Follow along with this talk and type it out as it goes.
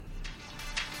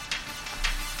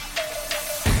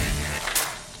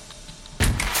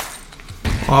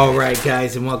All right,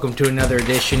 guys, and welcome to another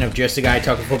edition of Just a Guy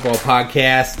Talking Football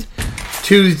podcast.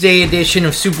 Tuesday edition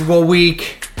of Super Bowl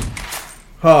week.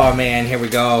 Oh, man, here we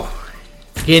go.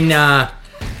 It's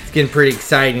getting pretty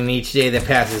exciting each day that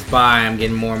passes by. I'm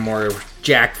getting more and more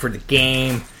jacked for the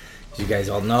game. As you guys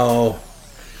all know,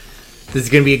 this is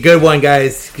going to be a good one,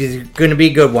 guys. It's going to be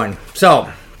a good one. So,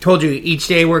 told you each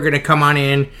day we're going to come on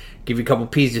in, give you a couple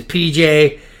pieces of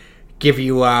PJ, give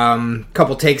you a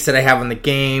couple takes that I have on the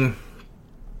game.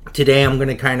 Today I'm going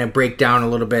to kind of break down a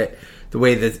little bit the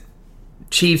way the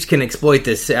Chiefs can exploit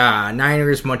this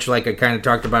Niners, much like I kind of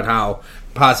talked about how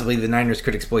possibly the Niners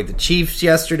could exploit the Chiefs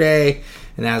yesterday,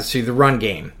 and that's through the run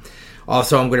game.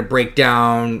 Also, I'm going to break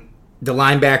down the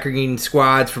linebacking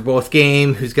squads for both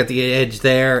games, who's got the edge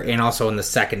there, and also in the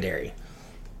secondary.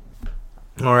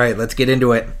 All right, let's get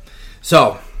into it.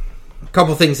 So, a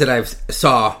couple things that I've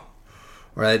saw,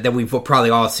 or that we've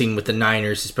probably all seen with the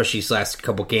Niners, especially these last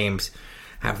couple games,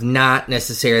 have not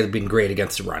necessarily been great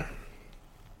against the run.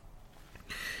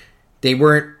 They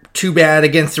weren't too bad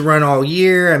against the run all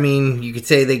year. I mean, you could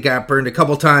say they got burned a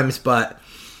couple times, but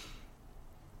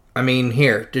I mean,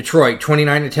 here, Detroit,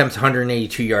 29 attempts,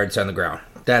 182 yards on the ground.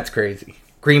 That's crazy.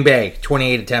 Green Bay,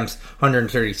 28 attempts,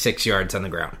 136 yards on the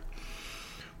ground.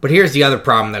 But here's the other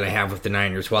problem that I have with the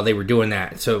Niners while they were doing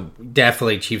that. So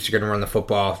definitely Chiefs are going to run the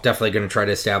football. Definitely going to try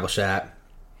to establish that.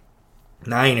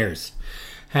 Niners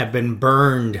have been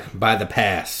burned by the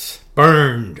pass.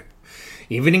 Burned.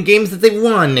 Even in games that they've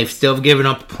won, they've still given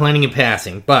up plenty of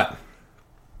passing. But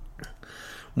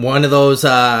one of those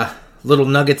little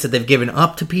nuggets that they've given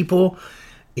up to people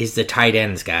is the tight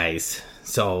ends, guys.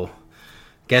 So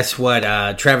guess what?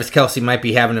 Travis Kelce might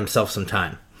be having himself some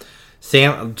time.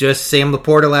 Sam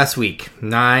Laporta last week.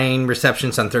 9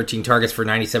 receptions on 13 targets for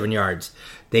 97 yards.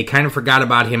 They kind of forgot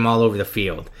about him all over the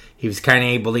field. He was kind of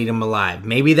able to eat him alive.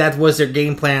 Maybe that was their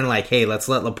game plan, like, hey, let's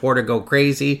let Laporta go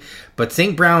crazy. But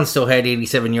St. Brown still had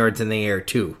 87 yards in the air,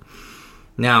 too.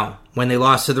 Now, when they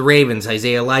lost to the Ravens,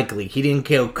 Isaiah Likely, he didn't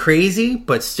go crazy,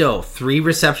 but still, 3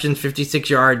 receptions, 56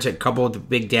 yards, a couple of the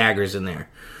big daggers in there.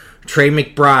 Trey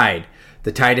McBride,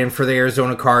 the tight end for the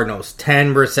Arizona Cardinals,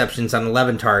 10 receptions on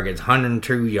 11 targets,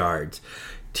 102 yards.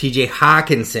 TJ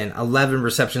Hawkinson, 11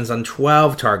 receptions on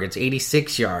 12 targets,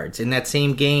 86 yards. In that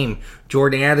same game,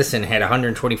 Jordan Addison had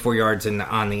 124 yards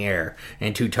on the air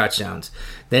and 2 touchdowns.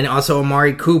 Then also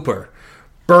Amari Cooper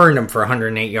burned him for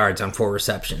 108 yards on 4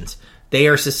 receptions. They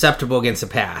are susceptible against the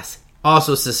pass,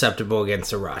 also susceptible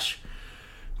against the rush.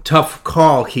 Tough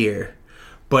call here,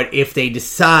 but if they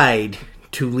decide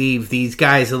to leave these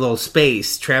guys a little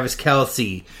space, Travis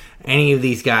Kelce, any of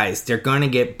these guys, they're going to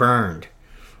get burned,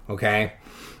 okay?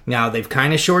 Now, they've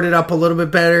kind of shorted up a little bit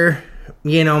better,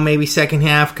 maybe second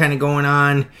half kind of going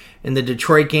on in the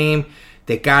Detroit game.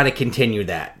 They got to continue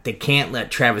that. They can't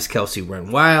let Travis Kelce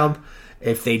run wild.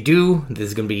 If they do, this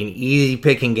is going to be an easy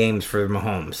picking games for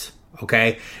Mahomes,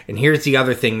 okay? And here's the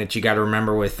other thing that you got to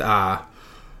remember with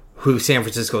who San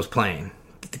Francisco's playing.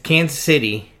 The Kansas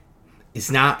City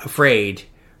is not afraid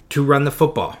to run the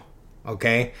football,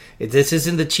 okay? This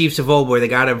isn't the Chiefs of old where they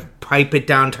got to pipe it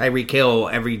down Tyreek Hill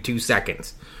every 2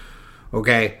 seconds,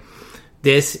 okay?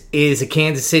 This is a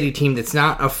Kansas City team that's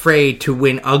not afraid to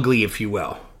win ugly, if you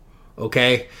will,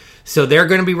 okay? So they're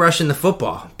going to be rushing the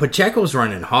football. Pacheco's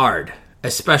running hard,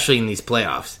 especially in these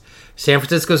playoffs. San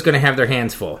Francisco's going to have their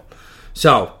hands full.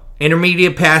 So,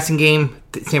 intermediate passing game,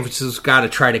 San Francisco's got to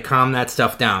try to calm that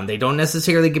stuff down. They don't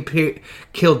necessarily get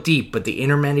killed deep, but the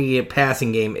intermediate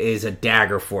passing game is a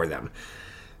dagger for them.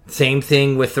 Same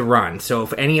thing with the run. So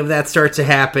if any of that starts to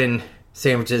happen,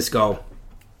 San Francisco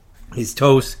is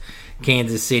toast.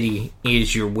 Kansas City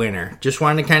is your winner. Just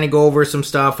wanted to kind of go over some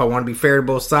stuff. I want to be fair to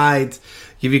both sides.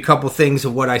 Give you a couple things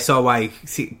of what I saw why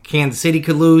Kansas City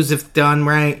could lose if done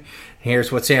right.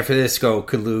 Here's what San Francisco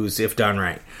could lose if done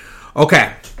right.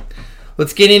 Okay.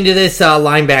 Let's get into this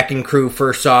linebacking crew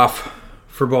first off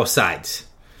for both sides.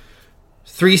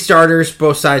 3 starters,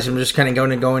 both sides. I'm just kind of going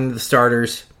to go into the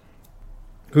starters.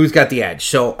 Who's got the edge?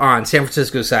 So on San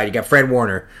Francisco's side, you got Fred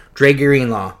Warner, Dre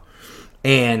Greenlaw,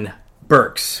 and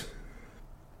Burks.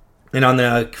 And on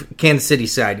the Kansas City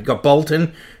side, you got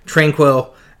Bolton,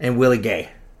 Tranquil, and Willie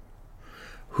Gay.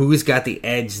 Who's got the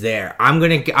edge there? I'm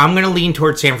gonna lean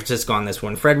towards San Francisco on this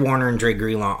one. Fred Warner and Dre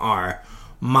Greenlaw are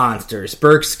monsters.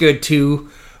 Burks good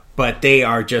too, but they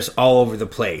are just all over the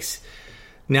place.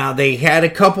 Now, they had a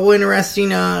couple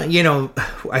interesting, I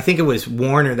think it was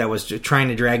Warner that was trying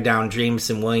to drag down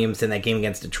Jameson Williams in that game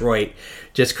against Detroit.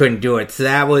 Just couldn't do it. So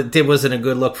it wasn't a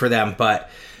good look for them, but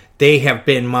they have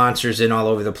been monsters in all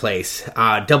over the place.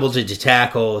 Double-digit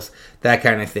tackles, that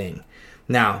kind of thing.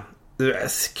 Now, the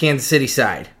Kansas City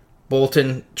side,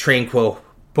 Bolton, Tranquil,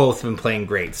 both been playing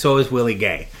great. So is Willie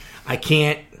Gay. I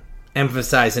can't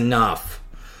emphasize enough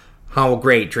how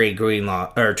great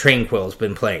Tranquil's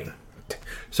been playing.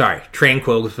 Sorry,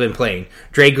 Tranquil's been playing.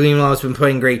 Dre Greenlaw's been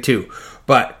playing great too.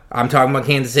 But I'm talking about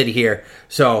Kansas City here.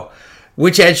 So,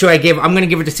 which edge should I give? I'm going to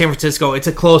give it to San Francisco. It's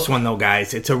a close one, though,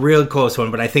 guys. It's a really close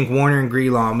one. But I think Warner and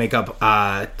Greenlaw make up...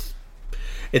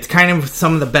 it's kind of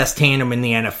some of the best tandem in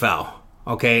the NFL.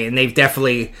 Okay? And they've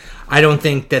definitely... I don't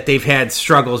think that they've had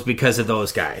struggles because of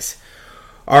those guys.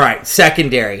 All right,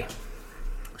 secondary.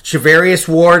 Charvarius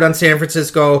Ward on San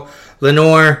Francisco.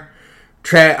 Lenore,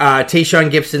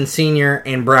 Tayshaun Gibson Sr.,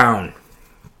 and Brown.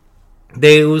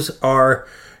 Those are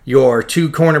your two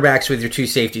cornerbacks with your two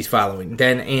safeties following.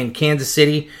 Then in Kansas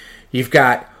City, you've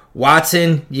got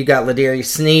Watson, you got Ladarius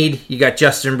Sneed, you got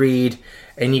Justin Reed,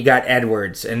 and you got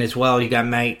Edwards. And as well, you got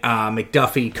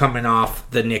McDuffie coming off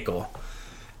the nickel.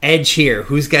 Edge here.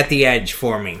 Who's got the edge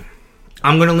for me?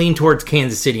 I'm going to lean towards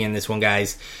Kansas City in this one,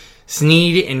 guys.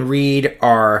 Sneed and Reed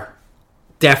are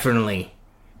definitely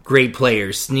great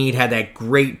players. Sneed had that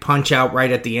great punch out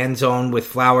right at the end zone with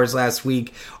Flowers last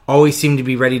week. Always seemed to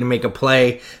be ready to make a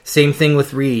play. Same thing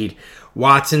with Reed.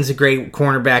 Watson's a great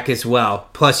cornerback as well.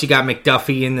 Plus you got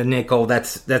McDuffie in the nickel.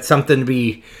 That's something to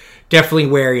be definitely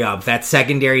wary of. That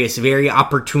secondary is very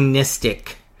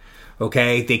opportunistic.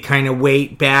 Okay? They kind of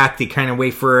wait back. They kind of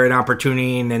wait for an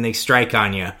opportunity and then they strike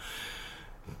on you.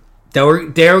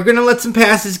 They're going to let some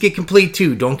passes get complete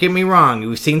too. Don't get me wrong.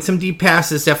 We've seen some deep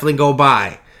passes definitely go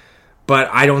by. But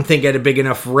I don't think at a big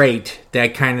enough rate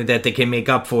that they can make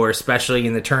up for, especially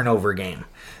in the turnover game.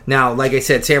 Now, like I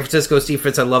said, San Francisco's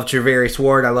defense, I love Charvarius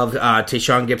Ward. I love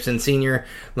Tayshaun Gibson Sr.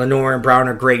 Lenore and Brown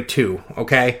are great too,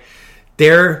 okay?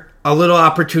 They're a little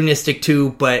opportunistic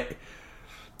too, but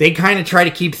they kind of try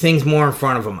to keep things more in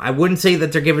front of them. I wouldn't say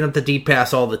that they're giving up the deep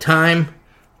pass all the time,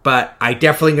 but I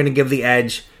definitely going to give the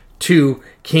edge to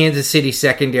Kansas City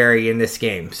secondary in this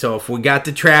game. So if we got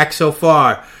the track so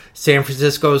far, San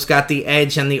Francisco's got the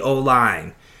edge on the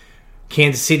O-line.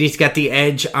 Kansas City's got the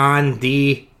edge on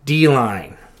the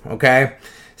D-line. Okay?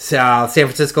 So San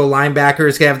Francisco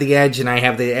linebackers have the edge, and I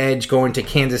have the edge going to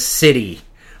Kansas City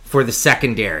for the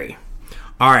secondary.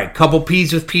 All right, couple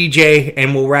P's with PJ,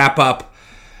 and we'll wrap up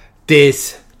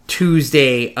this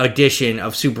Tuesday edition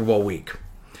of Super Bowl week.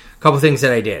 Couple things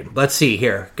that I did. Let's see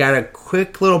here. Got a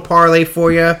quick little parlay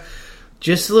for you.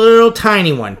 Just a little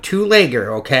tiny one.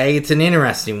 Two-legger, okay? It's an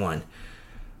interesting one.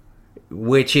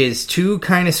 Which is two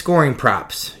kind of scoring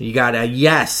props. You got a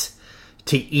yes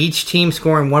to each team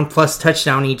scoring 1+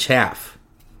 touchdown each half.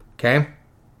 Okay?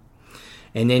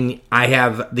 And then I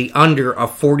have the under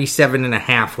of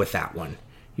 47.5 with that one.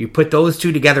 You put those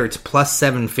two together, it's plus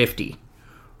 750.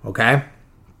 Okay?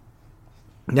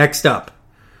 Next up.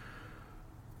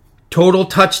 Total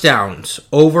touchdowns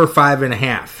over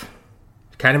 5.5.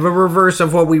 Kind of a reverse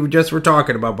of what we just were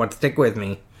talking about, but stick with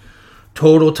me.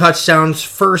 Total touchdowns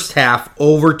first half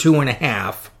over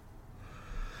 2.5.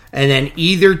 And then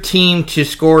either team to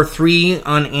score 3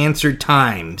 unanswered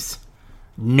times.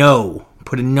 No.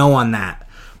 Put a no on that.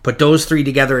 Put those 3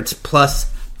 together, it's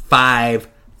plus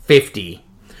 550.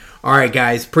 Alright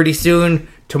guys, pretty soon,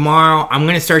 tomorrow, I'm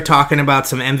going to start talking about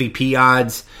some MVP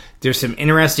odds. There's some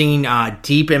interesting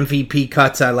deep MVP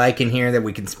cuts I like in here that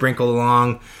we can sprinkle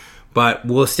along. But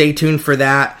we'll stay tuned for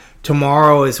that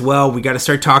tomorrow as well. We got to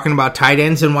start talking about tight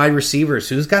ends and wide receivers.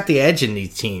 Who's got the edge in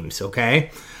these teams, okay?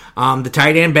 The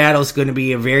tight end battle is going to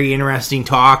be a very interesting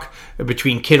talk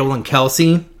between Kittle and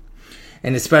Kelsey.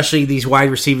 And especially these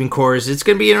wide receiving cores. It's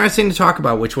going to be interesting to talk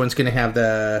about which one's going to have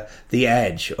the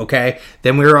edge, okay?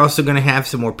 Then we're also going to have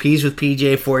some more P's with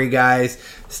PJ for you guys.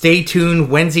 Stay tuned.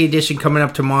 Wednesday edition coming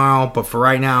up tomorrow. But for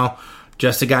right now,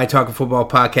 Just a Guy Talking Football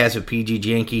podcast with PG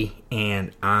Janke.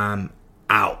 And I'm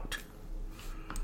out.